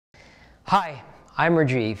Hi, I'm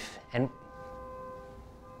Rajiv, and...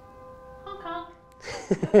 Honk honk.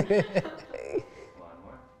 One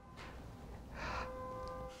more.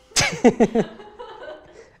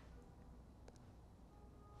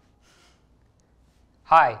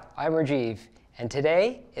 Hi, I'm Rajiv, and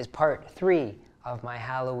today is part 3 of my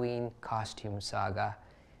Halloween costume saga,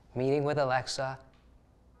 meeting with Alexa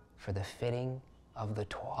for the fitting of the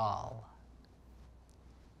toile.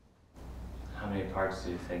 How many parts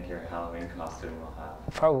do you think your Halloween costume will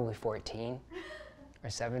have? Probably 14 or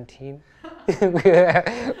 17.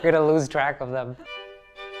 We're gonna lose track of them.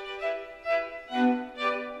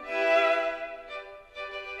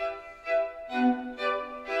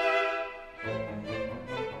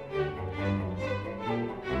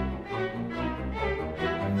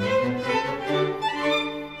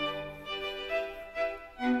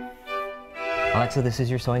 Alexa, this is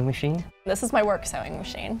your sewing machine? This is my work sewing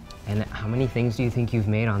machine. And how many things do you think you've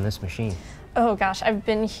made on this machine? Oh gosh, I've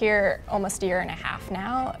been here almost a year and a half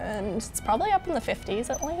now, and it's probably up in the 50s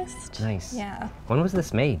at least. Nice. Yeah. When was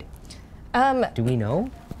this made? Do we know?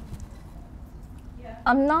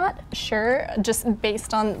 I'm not sure. Just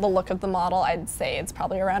based on the look of the model, I'd say it's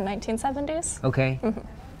probably around 1970s. Okay.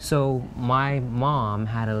 So my mom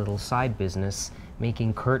had a little side business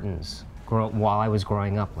making curtains while I was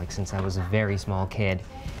growing up, like since I was a very small kid.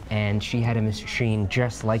 And she had a machine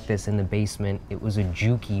just like this in the basement. It was a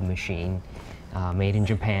Juki machine made in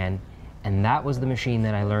Japan. And that was the machine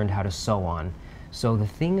that I learned how to sew on. So the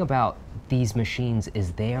thing about these machines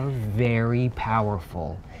is they are very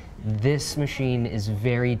powerful. This machine is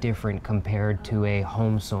very different compared to a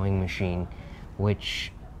home sewing machine,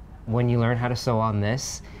 which when you learn how to sew on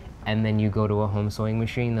this and then you go to a home sewing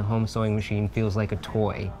machine, the home sewing machine feels like a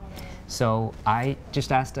toy. So I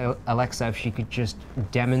just asked Alexa if she could just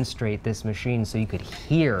demonstrate this machine so you could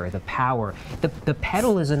hear the power. The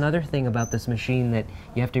pedal is another thing about this machine that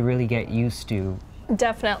you have to really get used to.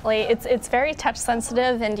 Definitely. It's very touch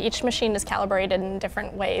sensitive, and each machine is calibrated in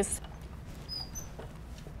different ways.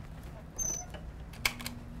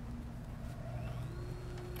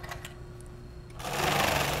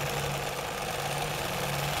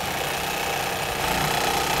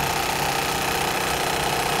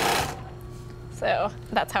 So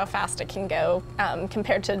that's how fast it can go.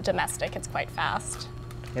 Compared to domestic, it's quite fast.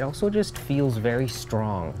 It also just feels very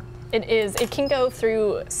strong. It is. It can go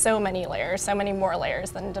through so many layers, so many more layers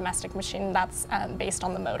than a domestic machine. That's based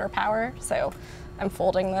on the motor power. So I'm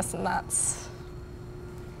folding this, and that's...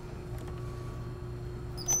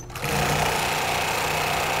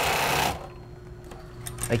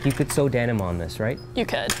 Like you could sew denim on this, right? You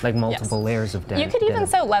could. Like multiple yes. layers of denim. You could even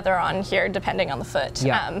sew leather on here, depending on the foot.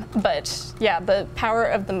 Yeah. But yeah, the power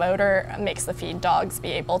of the motor makes the feed dogs be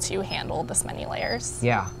able to handle this many layers.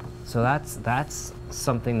 Yeah. So that's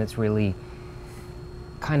something that's really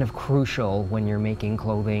kind of crucial when you're making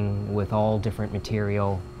clothing with all different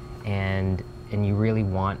material, and you really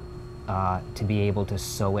want to be able to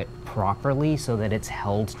sew it properly so that it's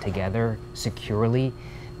held together securely.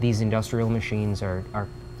 These industrial machines are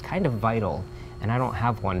kind of vital, and I don't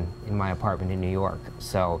have one in my apartment in New York.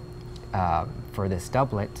 So for this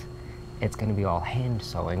doublet, it's going to be all hand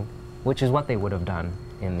sewing, which is what they would have done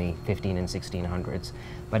in the 15 and 1600s.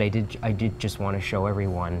 But I did just want to show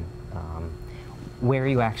everyone where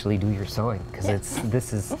you actually do your sewing, because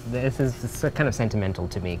this is kind of sentimental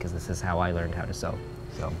to me, because this is how I learned how to sew.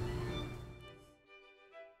 So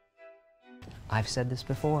I've said this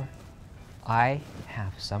before. I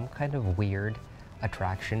have some kind of weird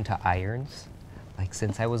attraction to irons. Like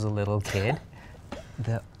since I was a little kid,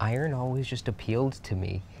 the iron always just appealed to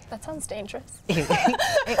me. That sounds dangerous.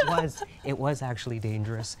 It was actually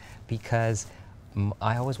dangerous, because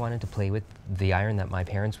I always wanted to play with the iron that my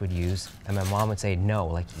parents would use, and my mom would say, no,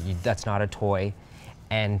 like that's not a toy.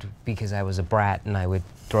 And because I was a brat and I would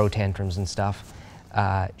throw tantrums and stuff,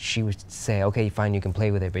 she would say, okay, fine, you can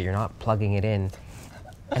play with it, but you're not plugging it in.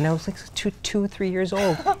 And I was like 3 years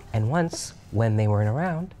old. And once, when they weren't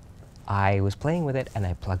around, I was playing with it and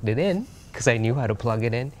I plugged it in, because I knew how to plug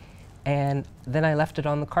it in. And then I left it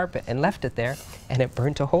on the carpet and left it there, and it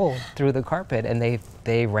burnt a hole through the carpet, and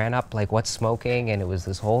they ran up like, what's smoking? And it was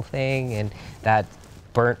this whole thing, and that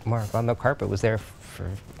burnt mark on the carpet was there for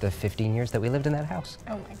the 15 years that we lived in that house.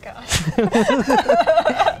 Oh my gosh.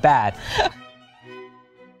 Bad.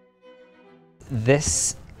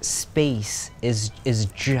 This space is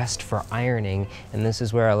just for ironing, and this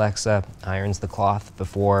is where Alexa irons the cloth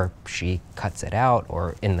before she cuts it out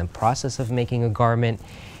or in the process of making a garment.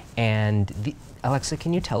 And Alexa,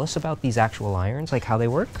 can you tell us about these actual irons, like how they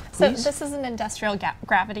work, So please? this is an industrial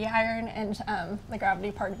gravity iron, and the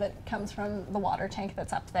gravity part of it comes from the water tank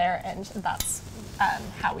that's up there, and that's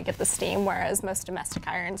how we get the steam, whereas most domestic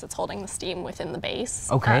irons, it's holding the steam within the base.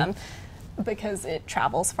 Okay. Because it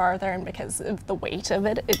travels farther and because of the weight of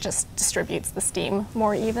it, it just distributes the steam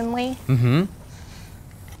more evenly. Mm-hmm.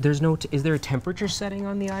 There's no, is there a temperature setting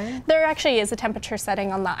on the iron? There actually is a temperature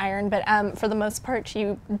setting on the iron, but for the most part,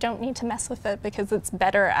 you don't need to mess with it because it's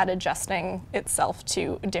better at adjusting itself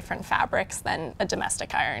to different fabrics than a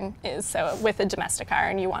domestic iron is. So with a domestic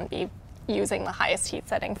iron, you want to be using the highest heat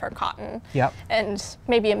setting for cotton. Yep. And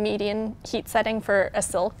maybe a median heat setting for a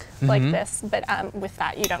silk like this, but with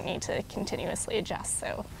that, you don't need to continuously adjust.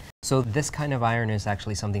 So this kind of iron is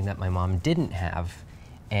actually something that my mom didn't have.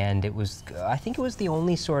 And it was, I think it was the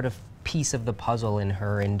only sort of piece of the puzzle in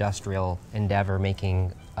her industrial endeavor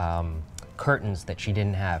making curtains that she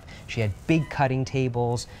didn't have. She had big cutting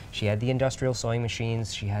tables, she had the industrial sewing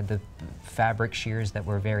machines, she had the fabric shears that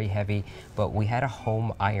were very heavy, but we had a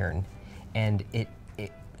home iron. And it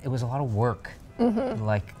was a lot of work,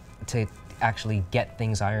 like to actually get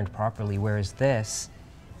things ironed properly, whereas this,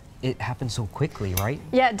 it happens so quickly, right?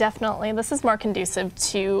 Yeah, definitely. This is more conducive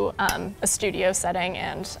to a studio setting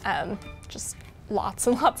and just lots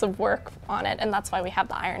and lots of work on it. And that's why we have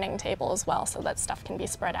the ironing table as well, so that stuff can be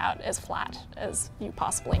spread out as flat as you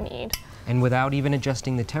possibly need. And without even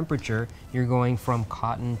adjusting the temperature, you're going from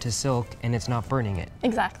cotton to silk and it's not burning it.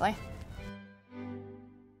 Exactly.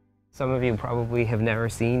 Some of you probably have never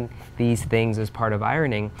seen these things as part of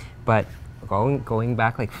ironing, but going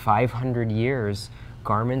back like 500 years,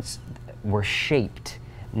 garments were shaped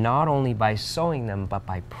not only by sewing them, but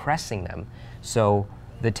by pressing them. So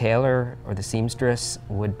the tailor or the seamstress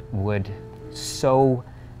would sew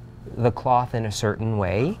the cloth in a certain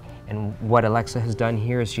way. And what Alexa has done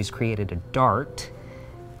here is she's created a dart,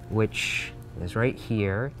 which is right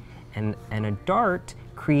here. And a dart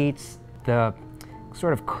creates the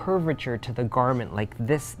sort of curvature to the garment. Like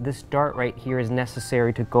this dart right here is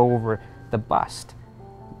necessary to go over the bust.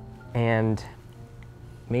 And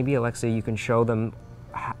maybe, Alexa, you can show them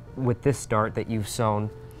with this dart that you've sewn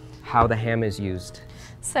how the ham is used.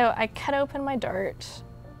 So I cut open my dart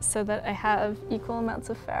so that I have equal amounts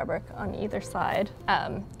of fabric on either side.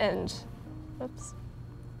 Oops.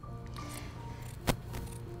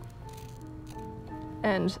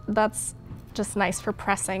 And that's just nice for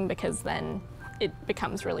pressing because then it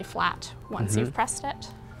becomes really flat once you've pressed it.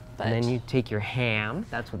 But And then you take your ham,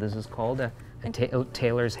 that's what this is called, a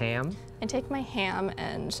tailor's ham. I take my ham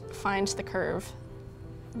and find the curve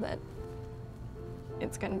that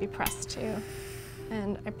it's going to be pressed to.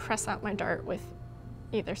 And I press out my dart with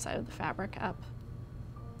either side of the fabric up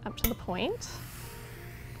to the point.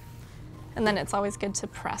 And then it's always good to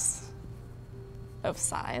press both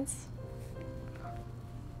sides.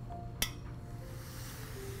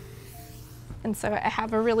 And so I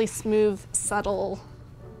have a really smooth, subtle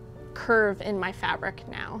curve in my fabric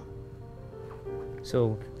now.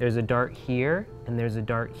 So there's a dart here, and there's a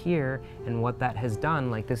dart here, and what that has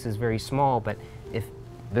done, like this is very small, but if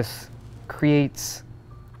this creates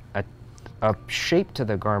a shape to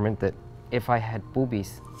the garment that if I had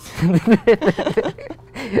boobies,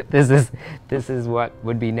 this is what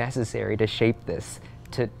would be necessary to shape this,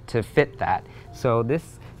 to fit that. So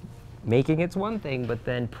this, making it's one thing, but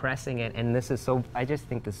then pressing it, and this is so, I just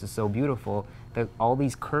think this is so beautiful, that all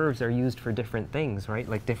these curves are used for different things, right?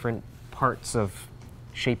 Like different parts of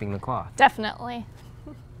shaping the cloth. Definitely.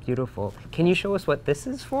 Beautiful. Can you show us what this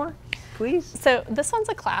is for, please? So this one's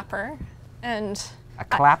a clapper, and A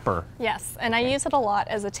clapper. yes, and I use it a lot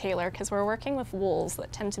as a tailor because we're working with wools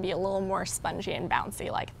that tend to be a little more spongy and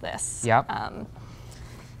bouncy like this. Yep.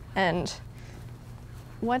 And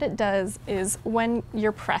what it does is when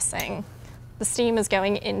you're pressing, the steam is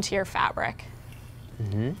going into your fabric.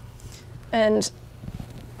 And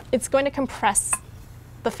it's going to compress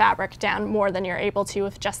the fabric down more than you're able to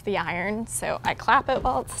with just the iron. So I clap it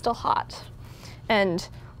while it's still hot. And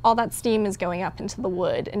all that steam is going up into the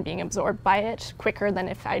wood and being absorbed by it quicker than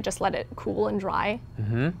if I just let it cool and dry.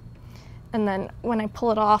 And then when I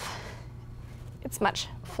pull it off, it's much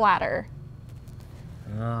flatter.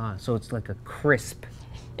 Ah, so it's like a crisp.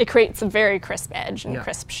 It creates a very crisp edge and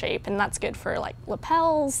crisp shape, and that's good for like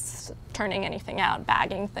lapels, turning anything out,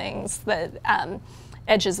 bagging things, the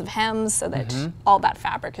edges of hems, so that all that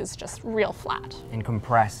fabric is just real flat. And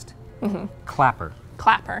compressed. Clapper.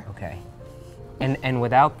 Clapper. Okay. And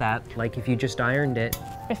without that, like if you just ironed it.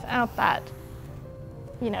 Without that,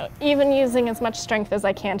 you know, even using as much strength as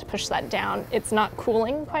I can to push that down, it's not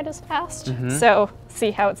cooling quite as fast. So see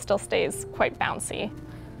how it still stays quite bouncy.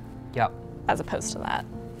 Yep. as opposed to that.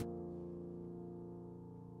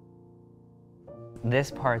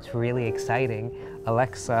 This part's really exciting.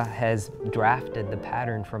 Alexa has drafted the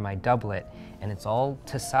pattern for my doublet, and it's all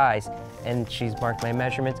to size, and she's marked my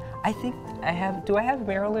measurements. I think I have, do I have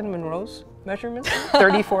Marilyn Monroe's measurements?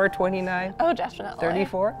 34, 29? Oh, definitely.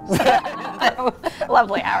 34?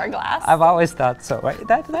 Lovely hourglass. I've always thought so, right?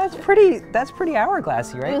 That's pretty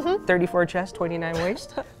hourglassy, right? 34 chest, 29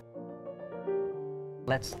 waist.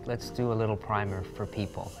 Let's do a little primer for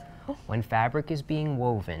people. When fabric is being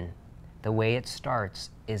woven, the way it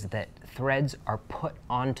starts is that threads are put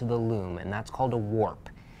onto the loom, and that's called a warp.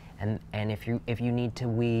 And if you need to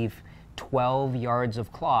weave 12 yards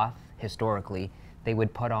of cloth, historically, they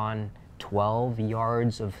would put on 12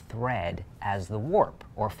 yards of thread as the warp,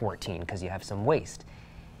 or 14 because you have some waste.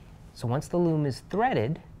 So once the loom is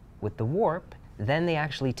threaded with the warp, then they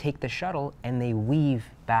actually take the shuttle and they weave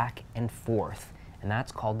back and forth, and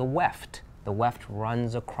that's called the weft. The weft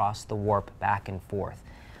runs across the warp back and forth.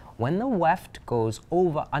 When the weft goes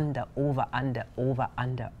over, under,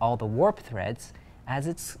 all the warp threads, as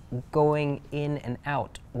it's going in and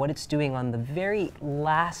out, what it's doing on the very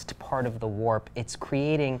last part of the warp, it's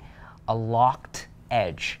creating a locked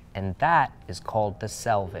edge, and that is called the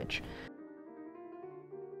selvage.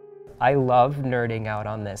 I love nerding out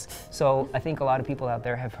on this. So I think a lot of people out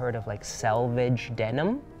there have heard of like selvage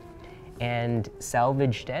denim. And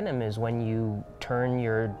selvage denim is when you turn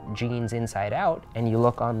your jeans inside out and you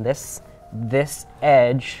look on this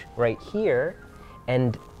edge right here,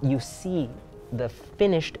 and you see the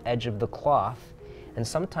finished edge of the cloth. And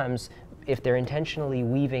sometimes if they're intentionally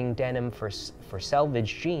weaving denim for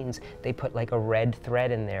selvage jeans, they put like a red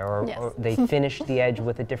thread in there, or they finish the edge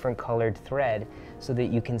with a different colored thread so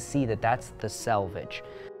that you can see that that's the selvage.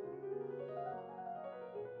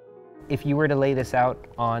 If you were to lay this out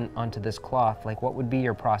onto this cloth, like what would be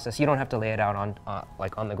your process? You don't have to lay it out on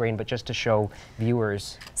like on the grain, but just to show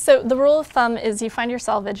viewers. So the rule of thumb is you find your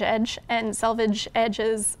selvage edge, and selvage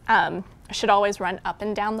edges should always run up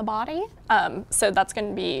and down the body. So that's going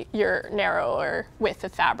to be your narrower width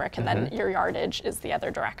of fabric, and then your yardage is the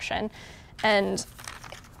other direction. And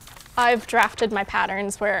I've drafted my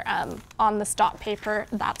patterns where on the stock paper,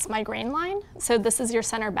 that's my grain line. So this is your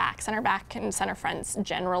center back. Center back and center fronts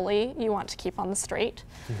generally you want to keep on the straight.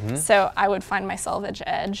 So I would find my selvage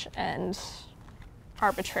edge and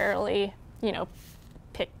arbitrarily, you know,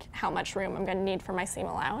 pick how much room I'm going to need for my seam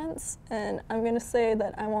allowance. And I'm going to say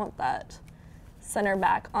that I want that center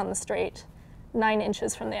back on the straight 9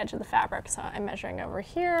 inches from the edge of the fabric. So I'm measuring over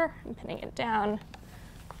here, I'm pinning it down,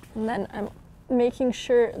 and then I'm making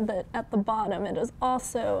sure that at the bottom it is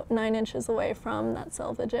also 9 inches away from that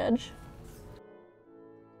selvage edge.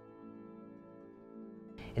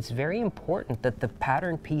 It's very important that the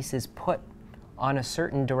pattern piece is put on a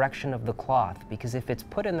certain direction of the cloth, because if it's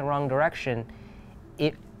put in the wrong direction,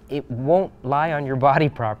 it won't lie on your body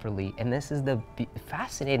properly. And this is the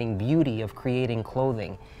fascinating beauty of creating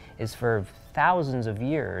clothing, is for thousands of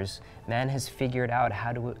years, man has figured out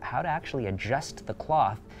how to actually adjust the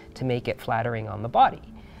cloth to make it flattering on the body.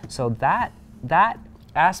 So that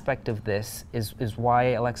aspect of this is why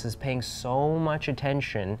Alexa's paying so much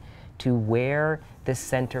attention to where this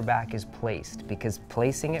center back is placed, because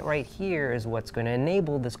placing it right here is what's going to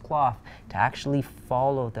enable this cloth to actually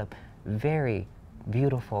follow the very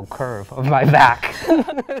beautiful curve of my back.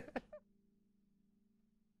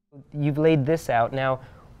 You've laid this out. Now,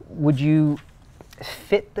 would you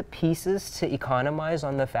fit the pieces to economize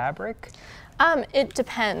on the fabric? It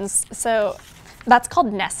depends. So that's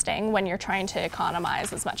called nesting, when you're trying to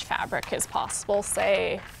economize as much fabric as possible.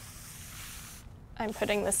 Say I'm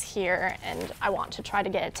putting this here and I want to try to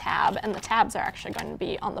get a tab, and the tabs are actually going to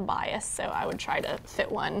be on the bias, so I would try to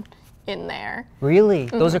fit one in there. Really?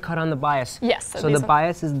 Those are cut on the bias? Yes. So the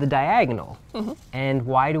bias is the diagonal. And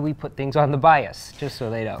why do we put things on the bias? Just so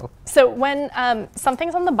they know. So when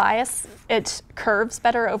something's on the bias, it curves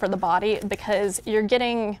better over the body because you're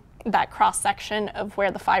getting that cross section of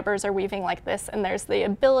where the fibers are weaving like this, and there's the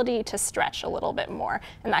ability to stretch a little bit more.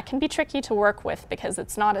 And that can be tricky to work with because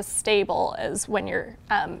it's not as stable as when you're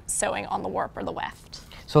sewing on the warp or the weft.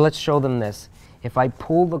 So let's show them this. If I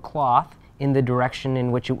pull the cloth in the direction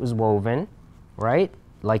in which it was woven, right?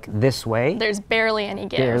 Like this way. There's barely any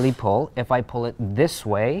give. Barely pull. If I pull it this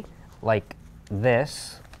way, like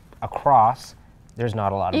this, across, there's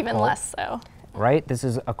not a lot of pull. Even less so. Right? This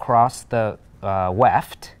is across the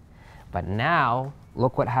weft. But now,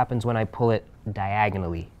 look what happens when I pull it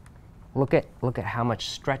diagonally. Look at how much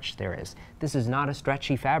stretch there is. This is not a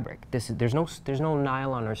stretchy fabric. There's no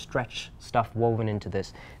nylon or stretch stuff woven into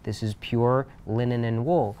this. This is pure linen and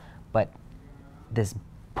wool. But this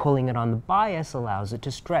pulling it on the bias allows it to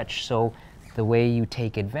stretch. So the way you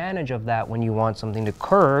take advantage of that when you want something to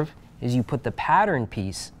curve is you put the pattern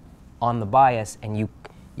piece on the bias and you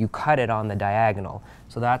cut it on the diagonal.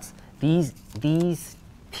 So that's these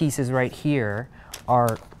pieces right here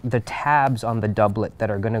are the tabs on the doublet that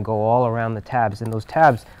are going to go all around the tabs. And those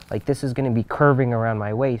tabs, like this is going to be curving around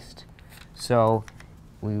my waist. So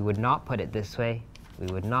we would not put it this way. We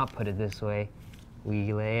would not put it this way.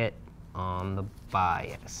 We lay it on the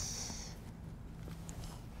bias.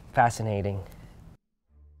 Fascinating.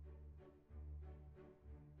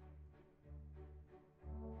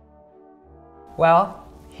 Well,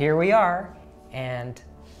 here we are, and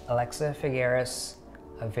Alexa Figuerres,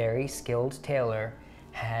 a very skilled tailor,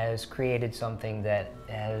 has created something that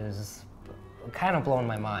has kind of blown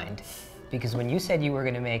my mind. Because when you said you were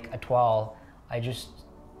going to make a toile,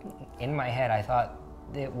 in my head, I thought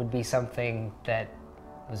it would be something that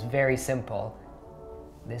was very simple.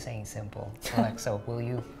 This ain't simple. Alexa, will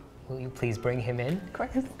you please bring him in? Of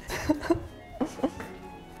course.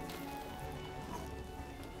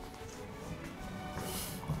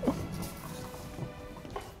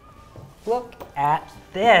 Look at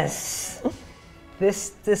this.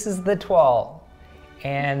 This is the toile.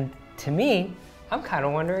 And to me, I'm kind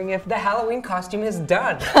of wondering if the Halloween costume is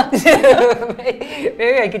done.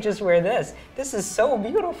 Maybe I could just wear this. This is so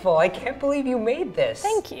beautiful. I can't believe you made this.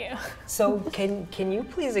 Thank you. So can you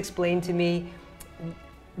please explain to me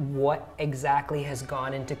what exactly has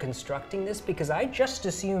gone into constructing this? Because I just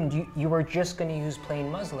assumed you were just going to use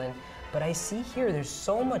plain muslin, but I see here there's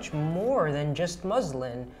so much more than just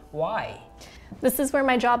muslin. Why? This is where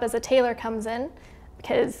my job as a tailor comes in,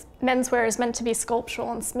 because menswear is meant to be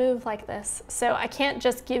sculptural and smooth like this. So I can't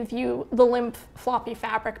just give you the limp, floppy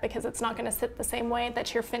fabric because it's not going to sit the same way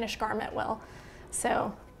that your finished garment will.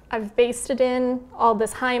 So I've basted in all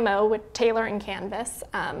this hymo with tailoring canvas.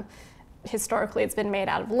 Historically, it's been made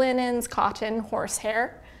out of linens, cotton,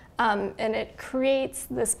 horsehair, and it creates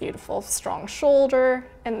this beautiful strong shoulder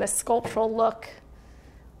and this sculptural look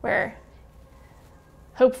where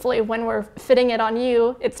hopefully when we're fitting it on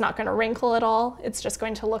you, it's not going to wrinkle at all. It's just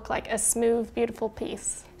going to look like a smooth, beautiful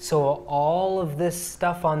piece. So all of this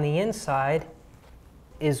stuff on the inside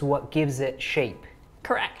is what gives it shape.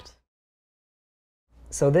 Correct.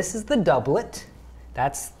 So this is the doublet.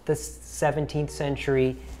 That's the 17th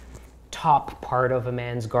century top part of a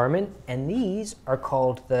man's garment, and these are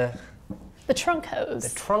called the trunkhose.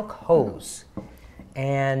 The trunkhose.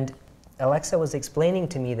 And Alexa was explaining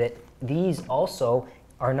to me that these also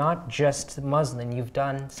are not just muslin. You've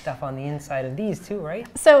done stuff on the inside of these too, right?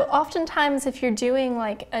 So oftentimes if you're doing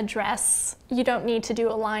like a dress, you don't need to do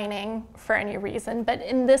a lining for any reason, but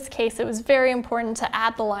in this case it was very important to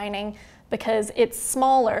add the lining because it's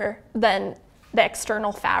smaller than the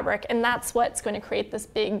external fabric, and that's what's going to create this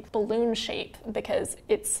big balloon shape because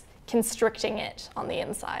it's constricting it on the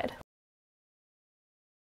inside.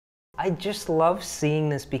 I just love seeing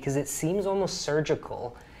this because it seems almost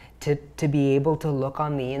surgical to be able to look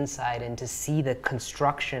on the inside and to see the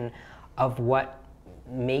construction of what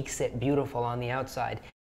makes it beautiful on the outside.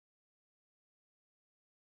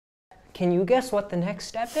 Can you guess what the next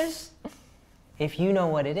step is? If you know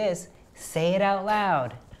what it is, say it out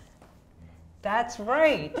loud. That's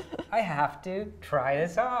right. I have to try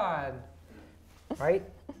this on. Right?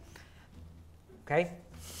 Okay,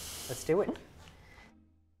 let's do it.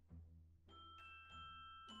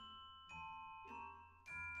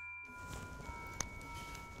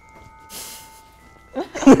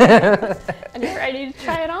 And you're ready to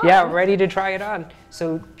try it on? Yeah, ready to try it on.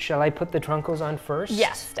 So shall I put the trunkos on first?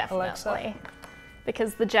 Yes, definitely. Alexa?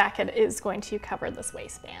 Because the jacket is going to cover this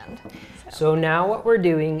waistband. So now what we're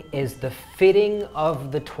doing is the fitting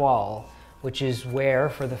of the toile, which is where,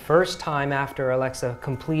 for the first time after Alexa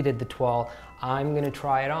completed the toile, I'm going to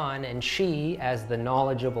try it on, and she, as the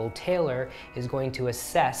knowledgeable tailor, is going to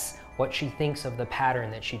assess what she thinks of the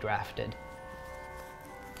pattern that she drafted.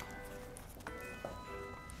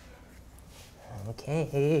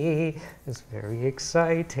 Okay, it's very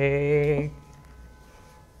exciting.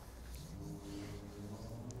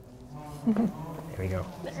 There we go.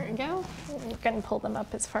 There you go. You're going to pull them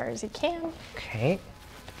up as far as you can. Okay.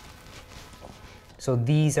 So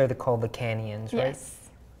these are called the canyons, right? Yes.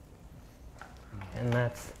 And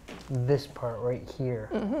that's this part right here.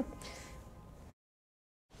 Mm-hmm.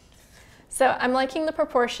 So I'm liking the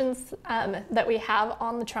proportions that we have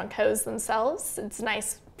on the trunkhose themselves. It's a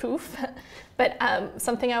nice poof. But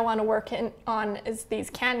something I want to work on is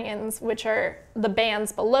these canyons, which are the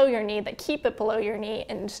bands below your knee that keep it below your knee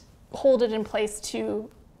and hold it in place to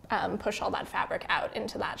push all that fabric out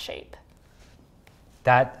into that shape.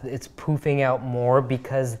 That it's poofing out more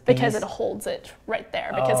because Because it holds it right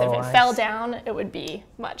there. Because if it fell down, it would be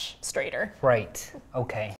much straighter. Right,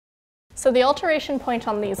 okay. So the alteration point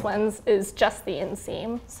on these ones is just the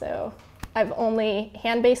inseam. So I've only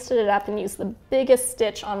hand basted it up and used the biggest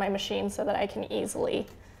stitch on my machine so that I can easily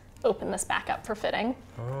open this back up for fitting.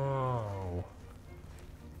 Oh.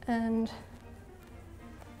 And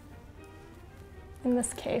in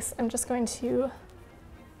this case, I'm just going to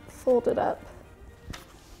fold it up.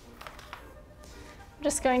 I'm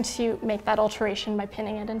just going to make that alteration by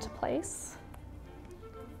pinning it into place.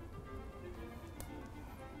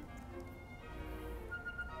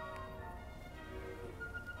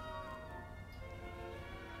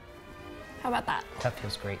 How about that? That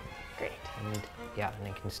feels great. Great. And yeah, and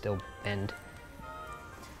it can still bend.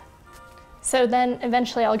 So then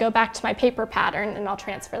eventually I'll go back to my paper pattern and I'll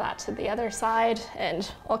transfer that to the other side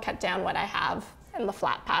and I'll cut down what I have in the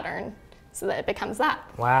flat pattern so that it becomes that.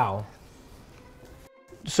 Wow.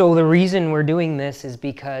 So the reason we're doing this is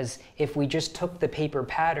because if we just took the paper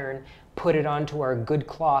pattern, put it onto our good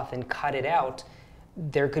cloth and cut it out,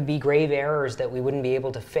 there could be grave errors that we wouldn't be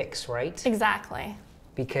able to fix, right? Exactly.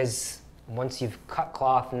 Because once you've cut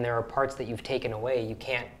cloth and there are parts that you've taken away, you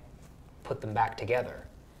can't put them back together.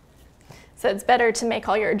 So it's better to make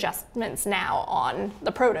all your adjustments now on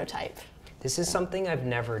the prototype. This is something I've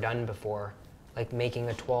never done before, like making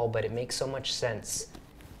a toile, but it makes so much sense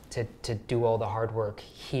to do all the hard work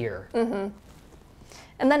here. Mm-hmm.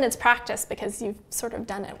 And then it's practice because you've sort of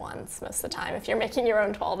done it once most of the time. If you're making your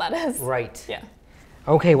own toile, that is. Right. Yeah.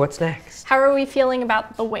 Okay, what's next? How are we feeling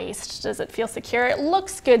about the waist? Does it feel secure? It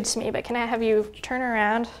looks good to me, but can I have you turn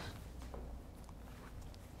around?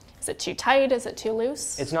 Is it too tight? Is it too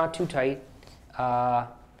loose? It's not too tight.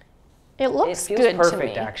 It looks feels good perfect, to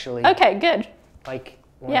me. actually. Okay, good. Like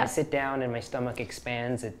when I sit down and my stomach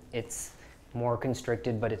expands, it's more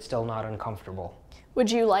constricted, but it's still not uncomfortable.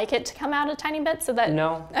 Would you like it to come out a tiny bit so that?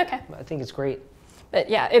 No. Okay. I think it's great. But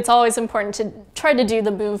yeah, it's always important to try to do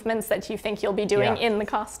the movements that you think you'll be doing in the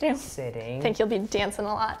costume. Sitting. I think you'll be dancing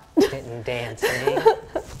a lot. Sitting, dancing.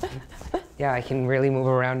 Yeah, I can really move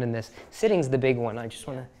around in this. Sitting's the big one. I just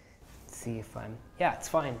want to see if I'm, yeah, it's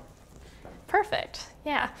fine. Perfect,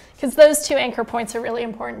 yeah. Because those two anchor points are really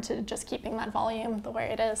important to just keeping that volume the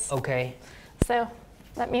way it is. Okay. So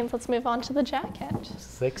that means let's move on to the jacket. This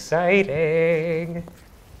is exciting.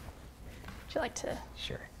 Would you like to?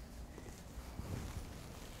 Sure.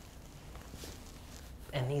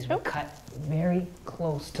 And these will cut very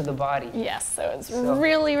close to the body. Yes, so it's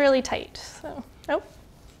really, really tight. So, oh,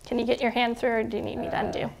 can you get your hand through or do you need me to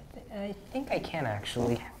undo? I think I can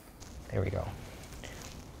actually. Okay. There we go.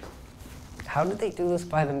 How did they do this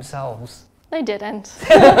by themselves? They didn't.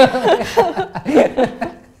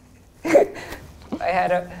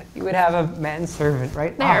 You would have a manservant,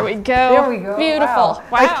 right? There we go. There we go. Beautiful.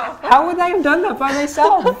 Wow. How would I have done that by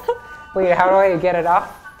myself? Wait, how do I get it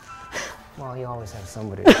off? Well, you always have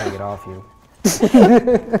somebody to take it off you.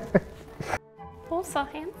 Oh, so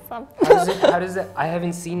handsome. How does it, I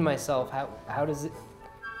haven't seen myself. How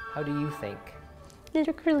do you think? You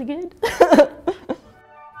look really good.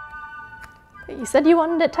 You said you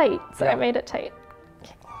wanted it tight, so I made it tight.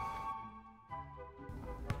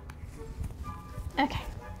 Okay.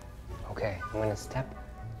 Okay, I'm gonna step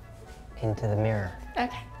into the mirror.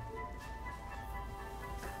 Okay.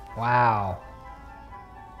 Wow.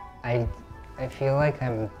 I feel like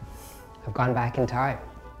I've gone back in time.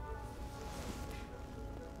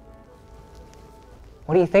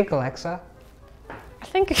 What do you think, Alexa? I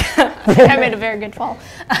think I made a very good fall.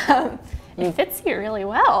 It fits you really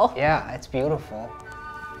well. Yeah, it's beautiful.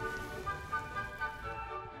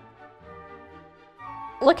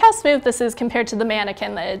 Look how smooth this is compared to the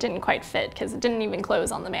mannequin that it didn't quite fit because it didn't even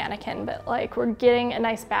close on the mannequin, but like we're getting a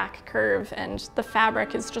nice back curve and the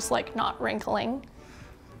fabric is just like not wrinkling.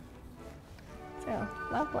 So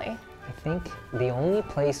lovely. I think the only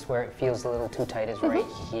place where it feels a little too tight is right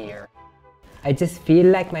here. I just feel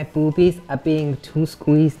like my boobies are being too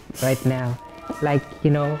squeezed right now. Like,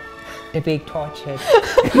 you know, they're being tortured. So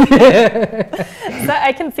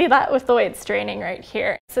I can see that with the way it's straining right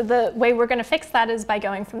here. So the way we're gonna fix that is by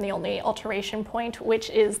going from the only alteration point, which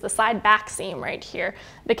is the side back seam right here.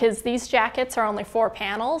 Because these jackets are only 4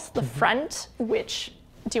 panels. The front, which,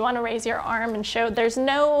 do you wanna raise your arm and show? There's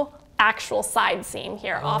no actual side seam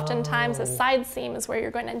here. Oftentimes a side seam is where you're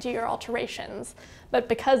going to do your alterations. But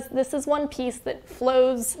because this is one piece that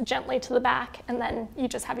flows gently to the back and then you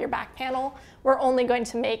just have your back panel, we're only going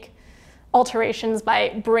to make alterations by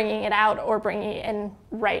bringing it out or bringing it in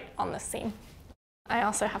right on the seam. I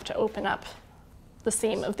also have to open up the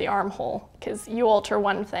seam of the armhole, because you alter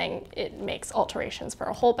one thing, it makes alterations for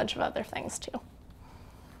a whole bunch of other things too.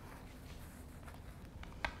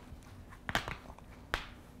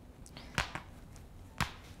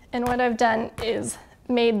 And what I've done is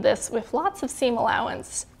made this with lots of seam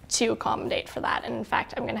allowance to accommodate for that. And in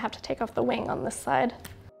fact, I'm going to have to take off the wing on this side,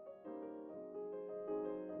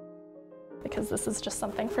 because this is just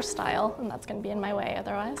something for style, and that's going to be in my way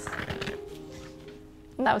otherwise.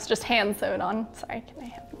 And that was just hand sewed on. Sorry, can I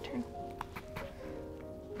have you turn?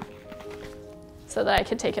 So that I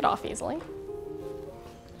could take it off easily.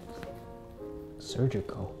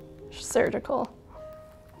 Surgical. Surgical.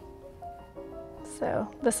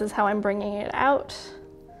 So this is how I'm bringing it out.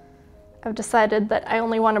 I've decided that I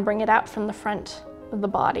only want to bring it out from the front of the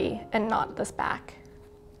body and not this back.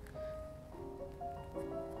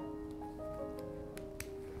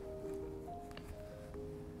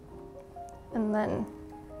 And then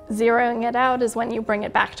zeroing it out is when you bring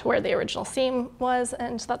it back to where the original seam was,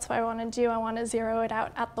 and that's what I want to do. I want to zero it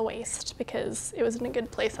out at the waist because it was in a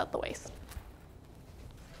good place at the waist.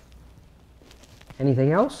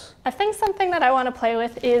 Anything else? I think something that I want to play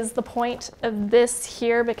with is the point of this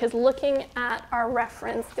here, because looking at our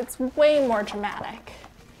reference, it's way more dramatic.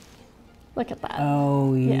 Look at that.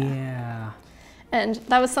 Oh, yeah. And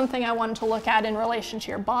that was something I wanted to look at in relation to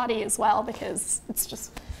your body as well, because it's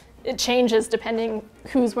just, it changes depending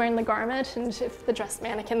who's wearing the garment, and if the dress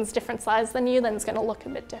mannequin's different size than you, then it's going to look a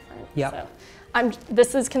bit different. Yep. So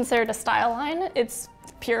this is considered a style line. It's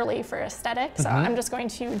purely for aesthetic, so I'm just going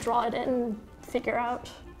to draw it in, figure out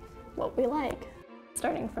what we like.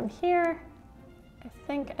 Starting from here, I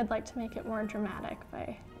think I'd like to make it more dramatic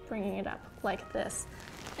by bringing it up like this.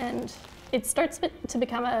 And it starts to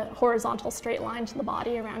become a horizontal straight line to the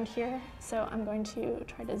body around here, so I'm going to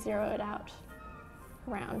try to zero it out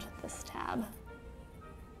around this tab.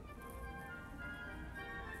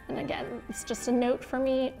 And again, it's just a note for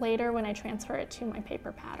me later when I transfer it to my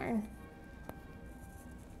paper pattern.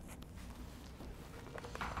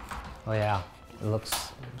 Oh yeah, it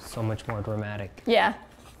looks so much more dramatic. Yeah.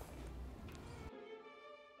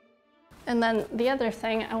 And then the other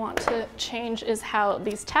thing I want to change is how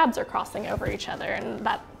these tabs are crossing over each other, and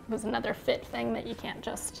that was another fit thing that you can't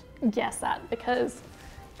just guess at, because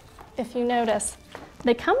if you notice,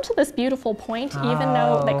 they come to this beautiful point even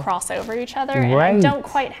though they cross over each other, and I don't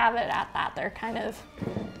quite have it at that. They're kind of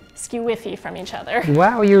skew-whiffy from each other.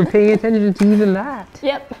 Wow, you were paying attention to even that.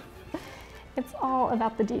 Yep. It's all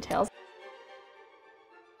about the details.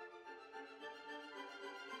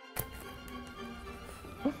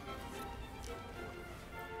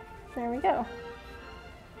 There we go.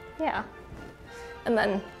 Yeah. And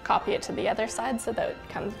then copy it to the other side so that it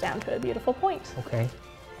comes down to a beautiful point. Okay.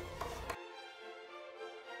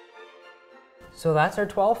 So that's our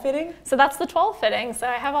 12 fitting? So that's the 12 fitting. So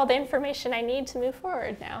I have all the information I need to move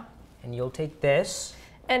forward now. And you'll take this.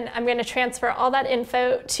 And I'm going to transfer all that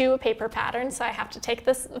info to a paper pattern. So I have to take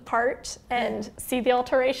this apart and see the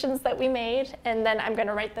alterations that we made. And then I'm going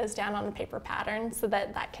to write those down on a paper pattern so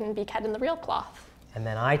that that can be cut in the real cloth. And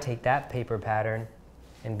then I take that paper pattern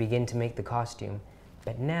and begin to make the costume.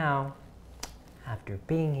 But now, after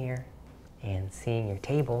being here and seeing your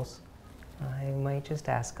tables, I might just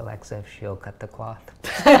ask Alexa if she'll cut the cloth.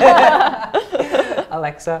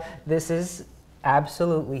 Alexa, this is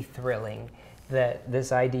absolutely thrilling that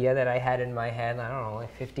this idea that I had in my head, I don't know,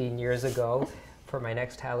 like 15 years ago for my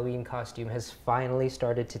next Halloween costume has finally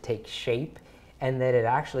started to take shape, and that it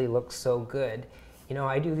actually looks so good. You know,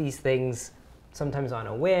 I do these things sometimes on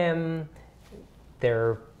a whim.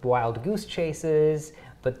 They're wild goose chases,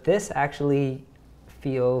 but this actually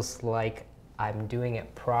feels like I'm doing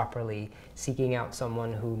it properly, seeking out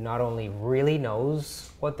someone who not only really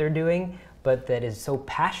knows what they're doing, but that is so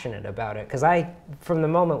passionate about it. Because from the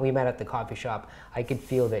moment we met at the coffee shop, I could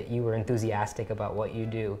feel that you were enthusiastic about what you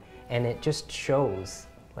do, and it just shows.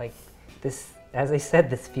 Like this, as I said,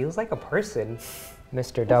 this feels like a person,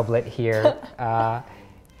 Mr. Doublet here,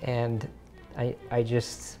 and I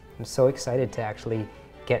just am so excited to actually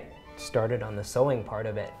get started on the sewing part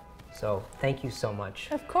of it. So thank you so much.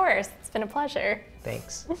 Of course, it's been a pleasure.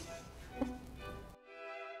 Thanks.